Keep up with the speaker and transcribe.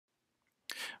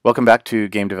Welcome back to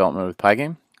Game Development with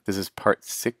Pygame. This is part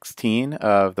 16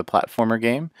 of the platformer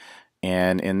game,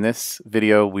 and in this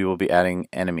video we will be adding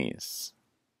enemies.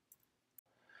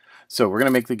 So we're going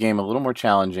to make the game a little more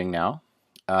challenging now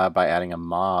by adding a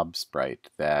mob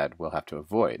sprite that we'll have to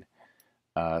avoid.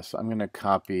 So I'm going to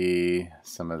copy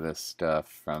some of this stuff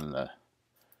from the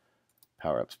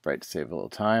power-up sprite to save a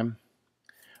little time.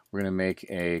 We're going to make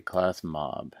a class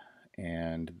mob,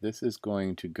 and this is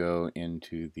going to go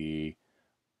into the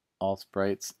all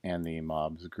sprites and the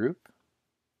mobs group.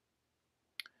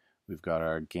 We've got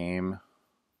our game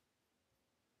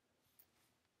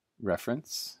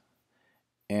reference,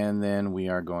 and then we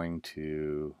are going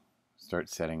to start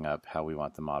setting up how we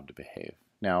want the mob to behave.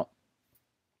 Now,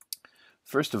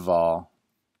 first of all,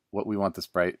 what we want the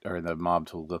sprite or the mob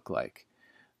to look like.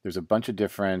 There's a bunch of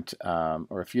different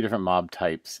or a few different mob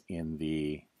types in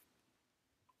the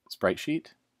sprite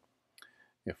sheet.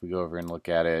 If we go over and look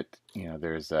at it,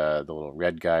 there's the little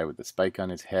red guy with the spike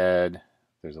on his head.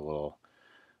 There's a little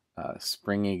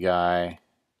springy guy.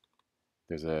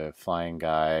 There's a flying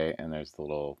guy, and there's the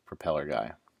little propeller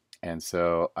guy. And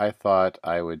so I thought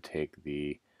I would take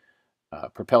the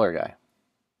propeller guy,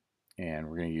 and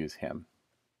we're going to use him.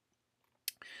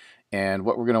 And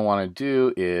what we're going to want to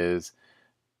do is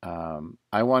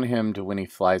I want him to, when he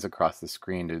flies across the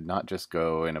screen, to not just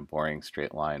go in a boring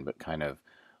straight line, but kind of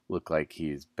look like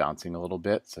he's bouncing a little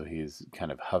bit, so he's kind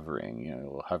of hovering, a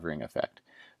little hovering effect.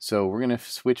 So we're going to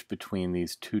switch between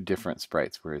these two different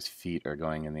sprites where his feet are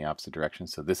going in the opposite direction.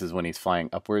 So this is when he's flying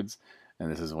upwards,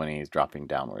 and this is when he's dropping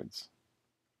downwards.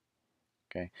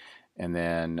 Okay, and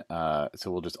then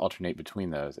so we'll just alternate between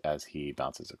those as he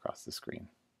bounces across the screen.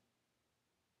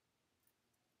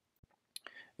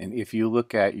 And if you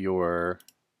look at your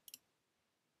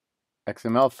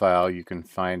XML file, you can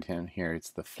find him here. It's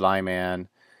the flyman.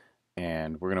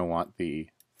 And we're going to want the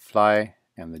fly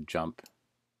and the jump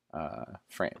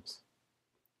frames.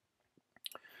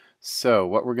 So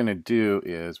what we're going to do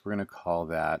is we're going to call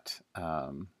that,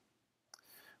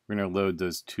 we're going to load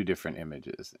those two different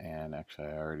images. And actually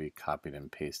I already copied and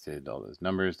pasted all those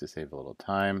numbers to save a little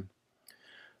time.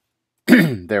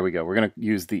 There we go. We're going to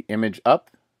use the image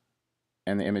up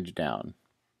and the image down.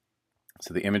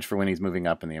 So the image for when he's moving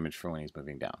up and the image for when he's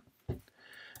moving down.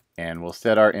 And we'll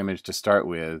set our image to start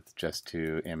with just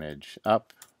to image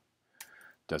up.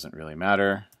 Doesn't really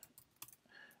matter.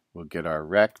 We'll get our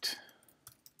rect.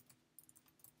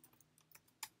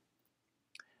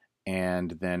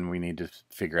 And then we need to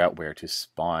figure out where to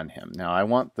spawn him. Now I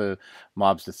want the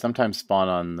mobs to sometimes spawn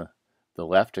on the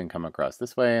left and come across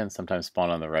this way, and sometimes spawn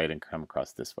on the right and come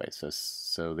across this way.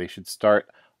 So they should start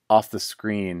off the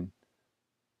screen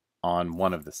on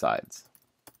one of the sides.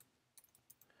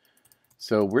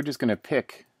 So we're just going to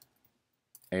pick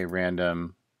a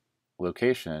random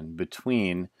location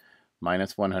between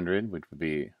 -100, which would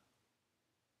be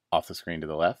off the screen to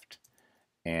the left,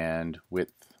 and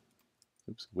width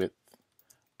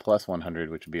plus 100,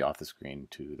 which would be off the screen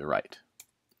to the right.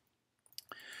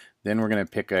 Then we're going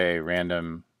to pick a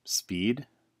random speed,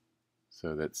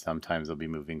 so that sometimes they'll be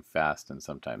moving fast and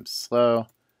sometimes slow,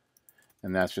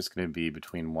 and that's just going to be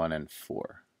between 1 and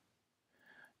 4.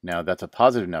 Now that's a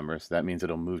positive number, so that means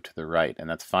it'll move to the right, and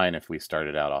that's fine if we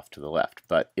started out off to the left.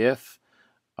 But if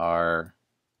our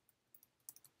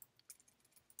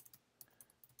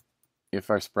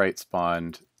sprite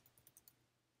spawned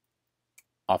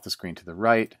off the screen to the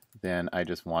right, then I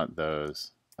just want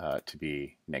those to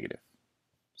be negative,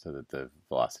 so that the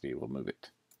velocity will move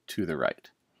it to the right.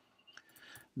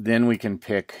 Then we can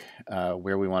pick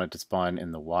where we want it to spawn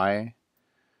in the Y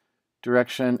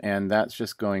direction, and that's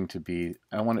just going to be,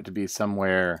 I want it to be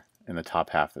somewhere in the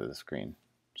top half of the screen.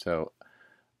 So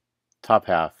top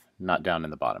half, not down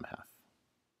in the bottom half.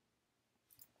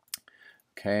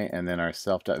 Okay, and then our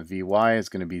self.vy is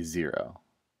going to be 0.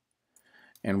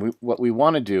 And what we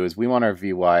want to do is we want our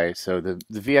vy, so the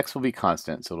vx will be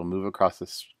constant, so it'll move across the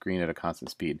screen at a constant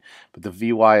speed, but the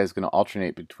vy is going to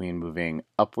alternate between moving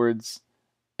upwards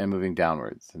and moving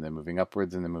downwards, and then moving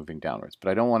upwards and then moving downwards. But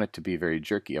I don't want it to be very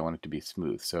jerky. I want it to be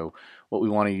smooth. So what we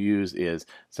want to use is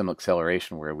some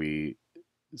acceleration, where we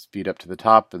speed up to the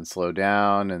top and slow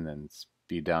down, and then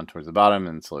speed down towards the bottom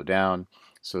and slow down,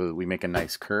 so that we make a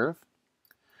nice curve.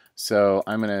 So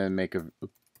I'm going to make a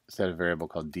set a variable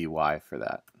called dy for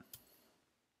that,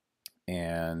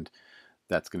 and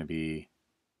that's going to be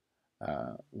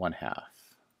 1/2.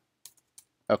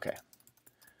 Okay,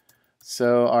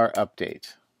 so our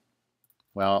update.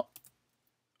 Well,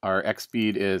 our x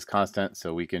speed is constant,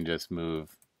 so we can just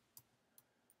move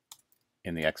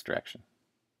in the x direction.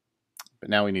 But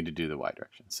now we need to do the y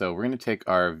direction. So we're going to take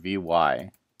our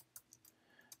vy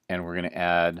and we're going to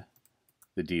add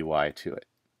the dy to it,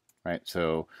 right?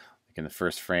 So like in the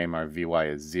first frame, our vy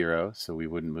is 0, so we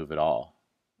wouldn't move at all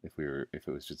if it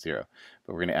was just 0.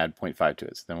 But we're going to add 0.5 to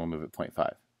it, so then we'll move it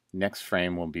 0.5. Next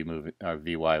frame will be moving our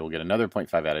vy. We'll get another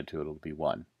 0.5 added to it. It'll be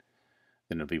 1.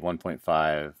 Then it'll be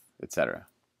 1.5, etc.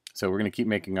 So we're going to keep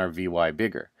making our vy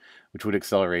bigger, which would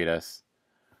accelerate us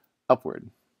upward.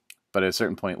 But at a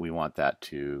certain point, we want that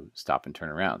to stop and turn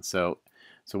around. So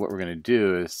what we're going to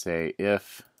do is say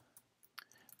if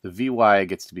the vy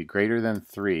gets to be greater than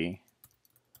 3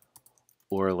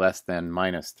 or less than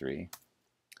minus 3,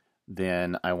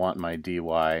 then I want my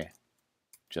dy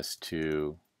just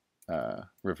to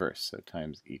reverse. So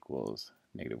times equals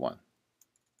 -1.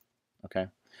 Okay?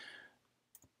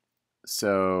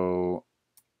 So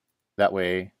that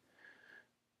way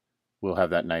we'll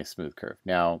have that nice smooth curve.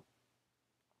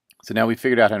 So now we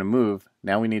figured out how to move.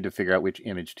 Now we need to figure out which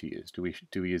image to use. Do we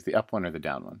use the up one or the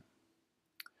down one?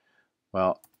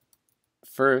 Well,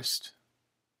 first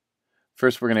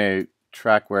we're going to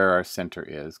track where our center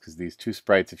is, because these two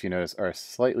sprites, if you notice, are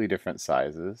slightly different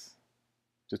sizes.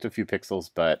 Just a few pixels,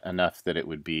 but enough that it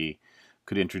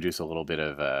could introduce a little bit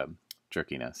of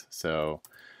jerkiness. So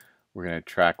we're going to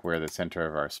track where the center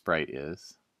of our sprite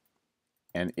is.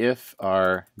 And if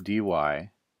our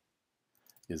dy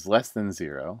is less than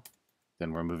 0,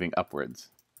 then we're moving upwards.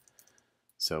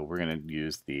 So we're going to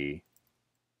use the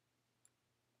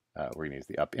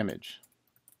up image.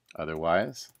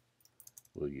 Otherwise,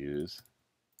 we'll use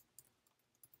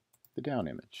the down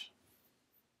image.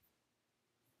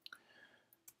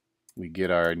 We get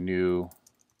our new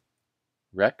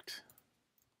rect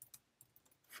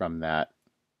from that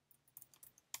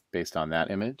based on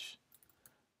that image.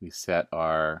 We set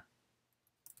our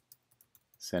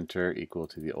center equal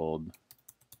to the old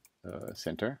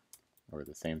center, or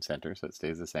the same center, so it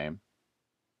stays the same.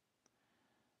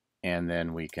 And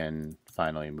then we can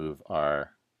finally move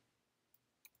our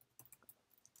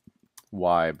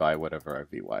y by whatever our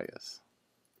vy is.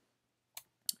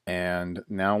 And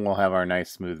now we'll have our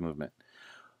nice smooth movement.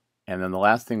 And then the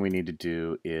last thing we need to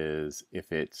do is,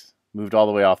 if it's moved all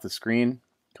the way off the screen,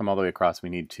 come all the way across, we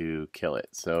need to kill it.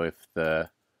 So if the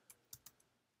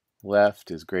left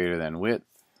is greater than width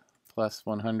plus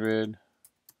 100,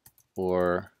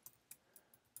 or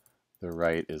the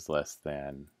right is less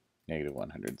than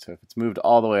 -100. So if it's moved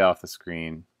all the way off the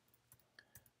screen,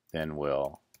 then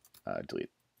we'll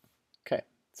delete. Okay,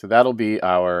 so that'll be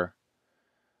our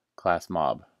class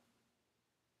mob.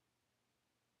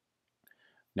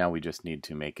 Now we just need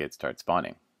to make it start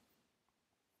spawning.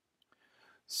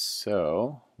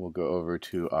 So we'll go over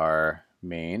to our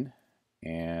main,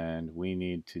 and we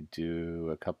need to do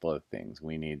a couple of things.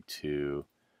 We need to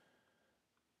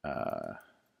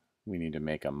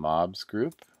make a mobs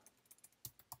group,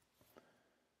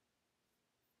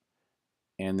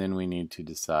 and then we need to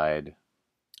decide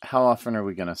how often are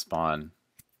we going to spawn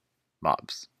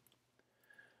mobs.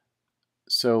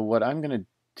 So what I'm going to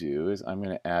do is I'm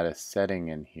going to add a setting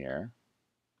in here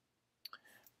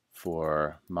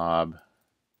for mob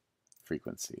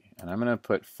frequency, and I'm going to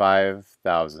put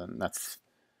 5,000, that's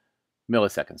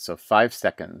milliseconds, so 5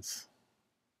 seconds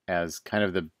as kind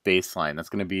of the baseline. That's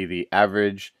going to be the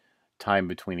average time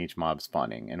between each mob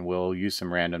spawning, and we'll use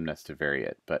some randomness to vary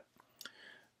it, but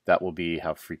that will be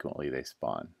how frequently they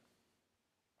spawn.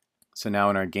 So now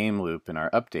in our game loop, in our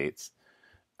updates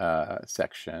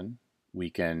section, we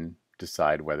can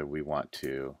decide whether we want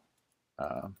to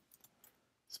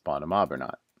spawn a mob or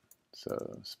not.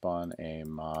 So spawn a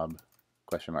mob ?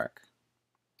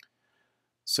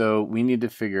 So we need to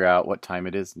figure out what time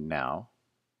it is now.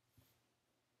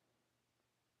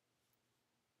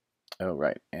 Oh,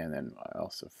 right, and then I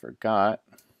also forgot,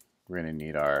 we're going to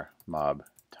need our mob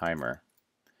timer,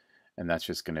 and that's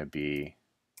just going to be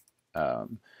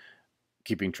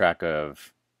keeping track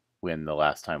of when the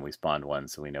last time we spawned one,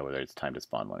 so we know whether it's time to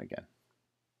spawn one again.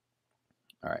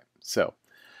 All right, so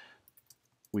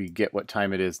we get what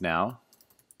time it is now.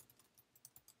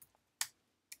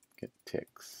 Get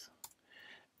ticks.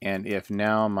 And if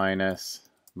now minus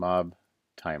mob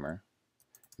timer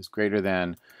is greater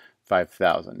than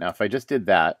 5,000. Now, if I just did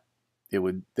that, they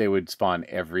would spawn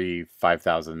every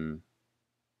 5,000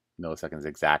 milliseconds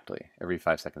exactly, every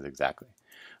 5 seconds exactly.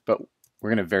 But we're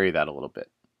going to vary that a little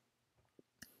bit.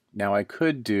 Now, I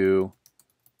could do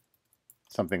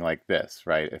something like this,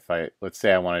 right? Let's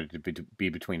say I wanted it to be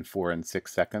between 4 and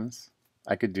 6 seconds,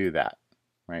 I could do that,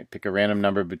 right? Pick a random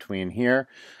number between here,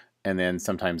 and then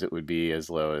sometimes it would be as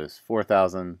low as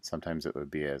 4,000, sometimes it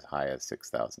would be as high as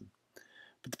 6,000.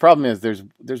 But the problem is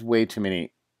there's way too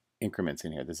many increments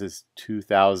in here. This is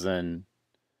 2,000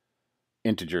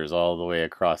 integers all the way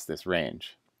across this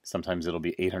range. Sometimes it'll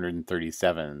be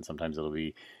 837, sometimes it'll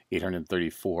be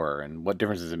 834, and what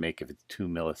difference does it make if it's 2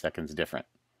 milliseconds different?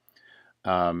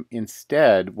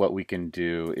 Instead, what we can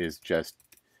do is just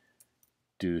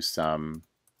do some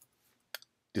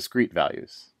discrete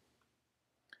values,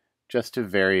 just to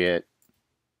vary it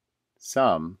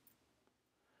some,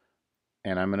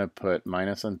 and I'm going to put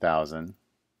minus 1000,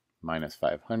 minus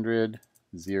 500,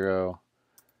 0,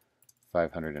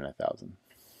 500, and 1000.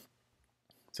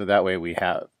 So that way we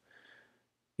have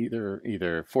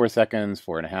either 4 seconds,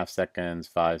 4.5 seconds,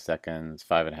 5 seconds,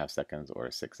 5.5 seconds,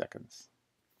 or 6 seconds.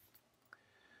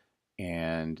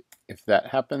 And if that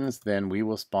happens, then we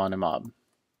will spawn a mob.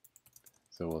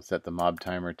 So we'll set the mob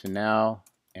timer to now,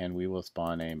 and we will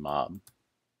spawn a mob.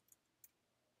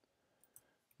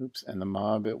 Oops, and the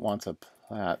mob, it wants a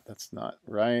plat. That's not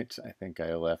right. I think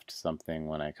I left something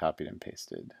when I copied and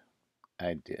pasted.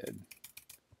 I did.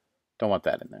 Don't want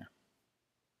that in there.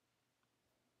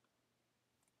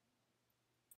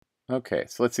 Okay,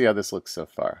 so let's see how this looks so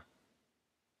far.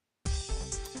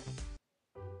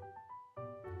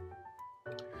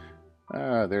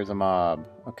 Ah, there's a mob.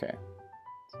 Okay,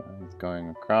 so he's going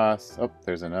across. Oh,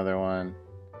 there's another one.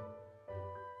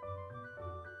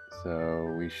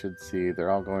 So we should see,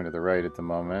 they're all going to the right at the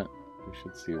moment. We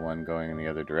should see one going in the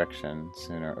other direction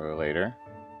sooner or later.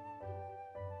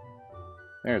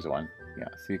 There's one. Yeah,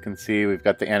 so you can see we've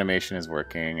got the animation is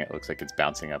working. It looks like it's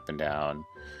bouncing up and down.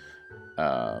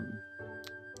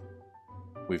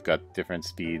 We've got different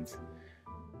speeds.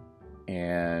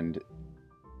 And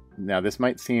now this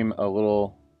might seem a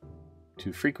little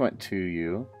too frequent to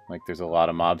you, like there's a lot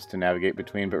of mobs to navigate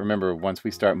between, but remember, once we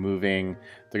start moving,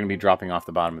 they're going to be dropping off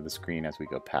the bottom of the screen as we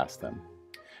go past them.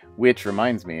 Which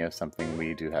reminds me of something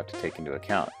we do have to take into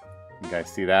account. You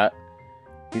guys see that?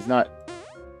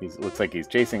 Looks like he's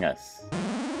chasing us.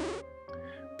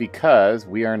 Because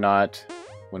we are not,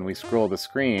 when we scroll the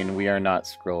screen, we are not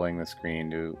scrolling the screen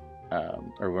to,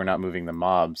 or we're not moving the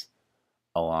mobs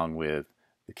along with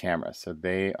the camera. So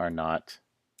they are not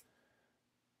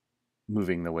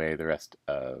moving the way the rest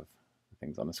of the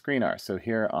things on the screen are. So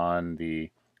here on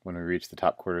when we reach the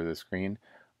top quarter of the screen,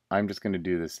 I'm just going to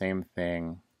do the same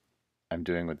thing I'm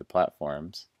doing with the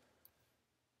platforms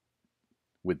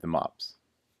with the mobs.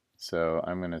 So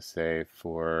I'm going to say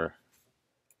for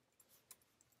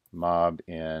mob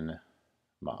in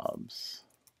mobs.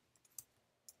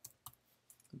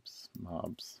 Oops,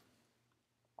 mobs.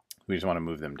 We just want to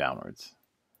move them downwards.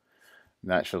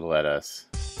 And that should let us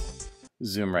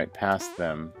zoom right past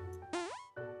them.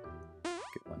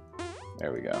 Get one.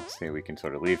 There we go. See, we can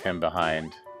sort of leave him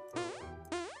behind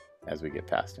as we get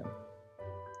past him.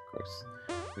 Of course,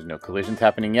 there's no collisions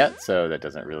happening yet, so that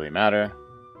doesn't really matter.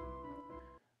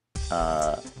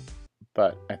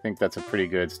 But I think that's a pretty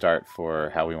good start for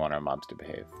how we want our mobs to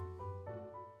behave.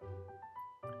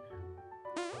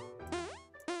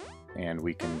 And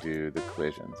we can do the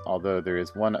collisions. Although there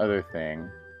is one other thing.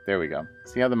 There we go.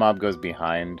 See how the mob goes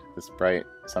behind the sprite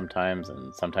sometimes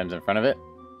and sometimes in front of it?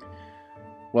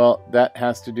 Well, that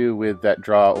has to do with that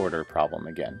draw order problem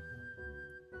again.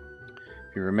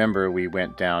 If you remember, we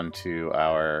went down to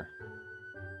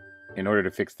in order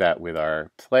to fix that with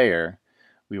our player,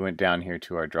 we went down here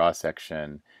to our draw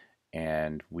section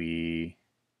and we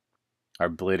are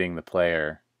blitting the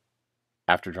player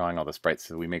after drawing all the sprites,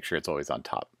 so we make sure it's always on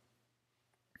top.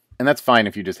 And that's fine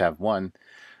if you just have one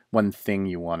thing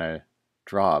you want to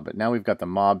draw, but now we've got the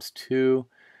mobs too.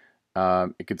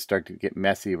 It could start to get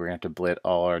messy. We're going to have to blit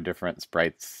all our different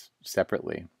sprites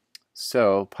separately.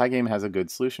 So Pygame has a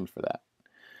good solution for that.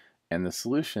 And the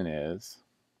solution is,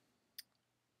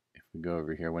 if we go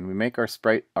over here, when we make our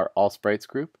all sprites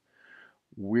group,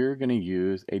 we're going to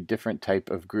use a different type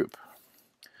of group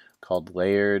called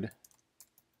layered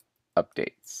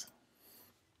updates.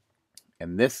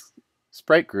 And this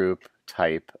sprite group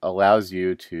type allows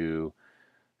you to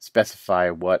specify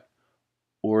what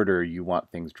order you want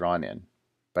things drawn in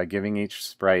by giving each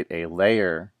sprite a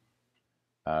layer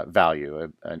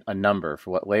value, a number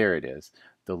for what layer it is.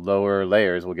 The lower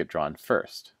layers will get drawn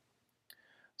first.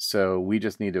 So we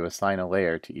just need to assign a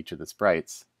layer to each of the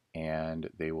sprites and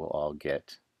they will all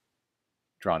get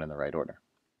drawn in the right order.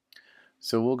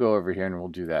 So we'll go over here and we'll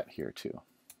do that here too.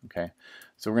 Okay,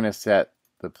 so we're going to set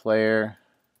the player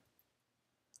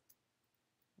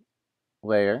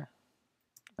layer,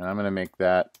 and I'm going to make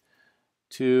that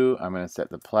 2. I'm going to set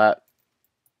the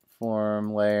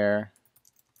platform layer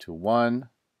to 1.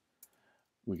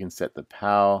 We can set the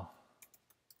POW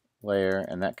layer,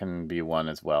 and that can be 1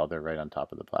 as well. They're right on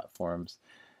top of the platforms.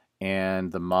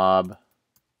 And the mob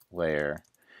layer,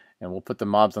 and we'll put the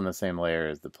mobs on the same layer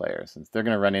as the player. Since they're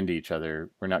going to run into each other,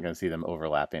 we're not going to see them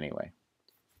overlap anyway.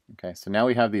 Okay, so now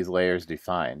we have these layers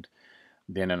defined.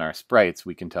 Then in our sprites,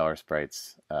 we can tell our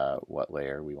sprites what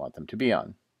layer we want them to be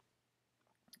on.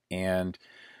 And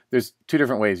there's two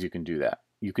different ways you can do that.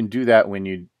 You can do that when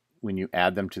you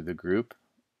add them to the group,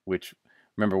 which,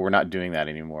 remember, we're not doing that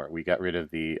anymore. We got rid of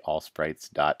the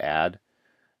allsprites.add.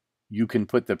 You can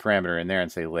put the parameter in there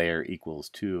and say layer equals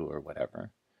 2 or whatever.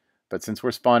 But since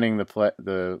we're spawning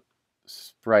the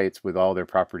sprites with all their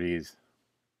properties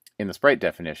in the sprite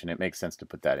definition, it makes sense to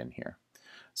put that in here.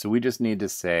 So we just need to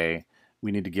say,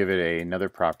 we need to give it another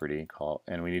property called,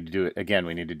 and we need to do it, again,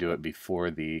 we need to do it before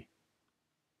the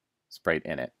sprite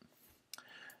init.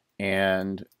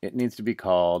 And it needs to be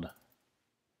called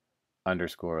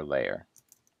underscore layer.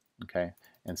 Okay,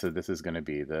 and so this is going to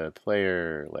be the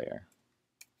player layer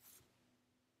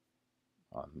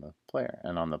on the player.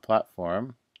 And on the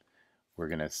platform, we're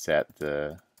going to set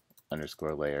the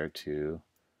underscore layer to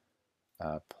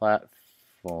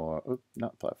platform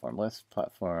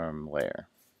layer.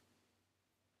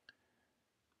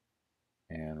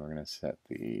 And we're going to set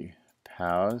the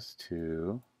POWs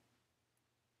to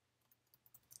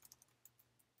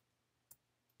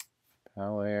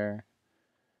POW layer,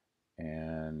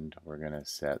 and we're going to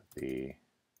set the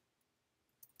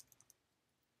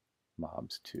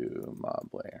mobs to mob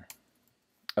layer.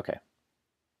 Okay,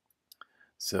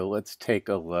 so let's take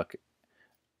a look,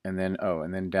 and then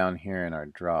down here in our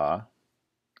draw,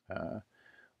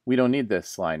 we don't need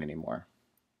this line anymore.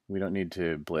 We don't need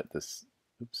to blit this.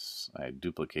 Oops, I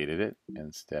duplicated it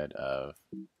instead of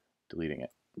deleting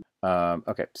it.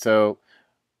 Okay, so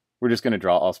we're just going to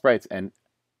draw all sprites, and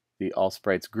the all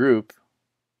sprites group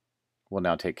will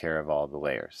now take care of all the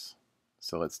layers.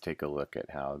 So let's take a look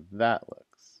at how that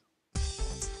looks.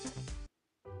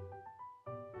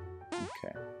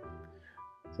 Okay,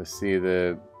 so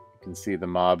you can see the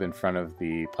mob in front of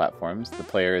the platforms. The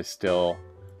player is still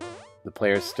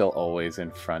always in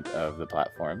front of the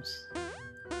platforms.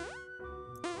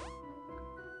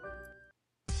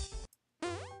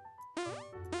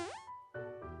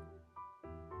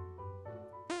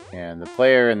 And the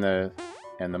player and the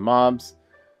mobs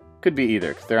could be either,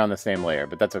 because they're on the same layer,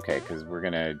 but that's okay, because we're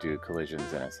going to do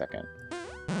collisions in a second.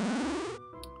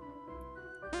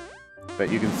 But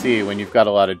you can see when you've got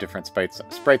a lot of different sprites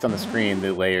on the screen,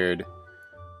 the layered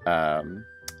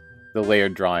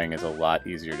drawing is a lot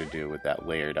easier to do with that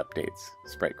layered updates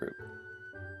sprite group.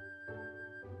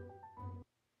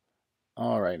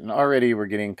 All right, and already we're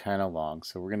getting kind of long,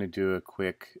 so we're going to do a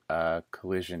quick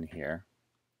collision here.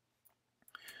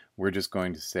 We're just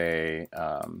going to say,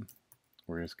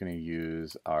 we're just going to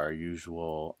use our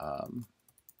usual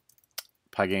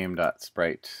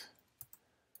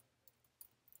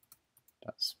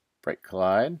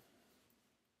pygame.sprite.spriteCollide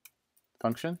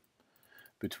function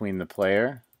between the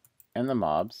player and the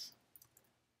mobs,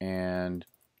 and it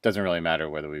doesn't really matter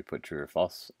whether we put true or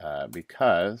false,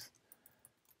 because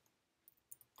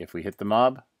if we hit the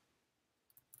mob,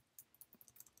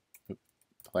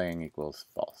 playing equals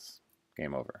false.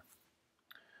 Game over.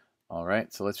 All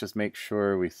right, so let's just make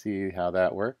sure we see how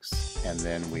that works, and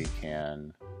then we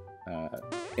can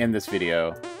end this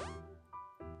video.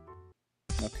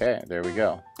 Okay, there we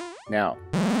go. Now,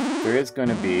 there is going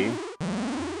to be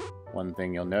one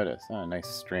thing you'll notice. Oh, a nice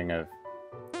string of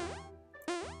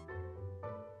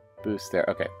boosts there.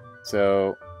 Okay,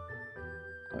 so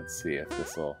let's see if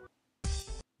this will...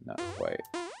 Not quite.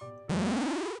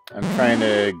 I'm trying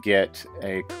to get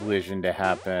a collision to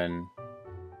happen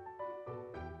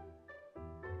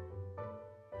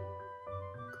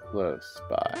close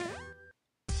by.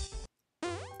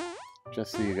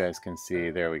 Just so you guys can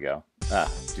see. There we go.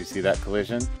 Ah, do you see that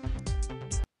collision?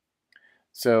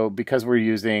 So because we're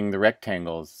using the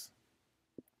rectangles,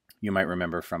 you might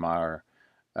remember from our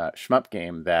shmup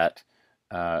game that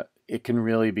it can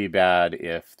really be bad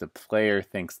if the player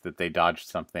thinks that they dodged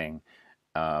something,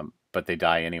 but they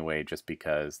die anyway just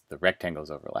because the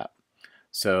rectangles overlap.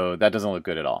 So that doesn't look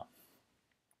good at all.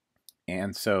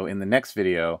 And so in the next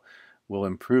video, we'll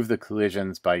improve the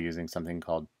collisions by using something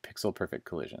called pixel perfect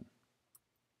collision.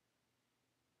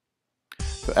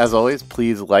 So as always,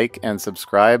 please like and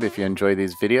subscribe if you enjoy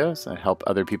these videos and help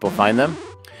other people find them.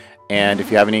 And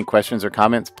if you have any questions or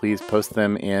comments, please post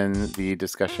them in the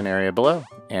discussion area below.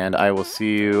 And I will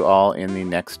see you all in the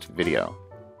next video.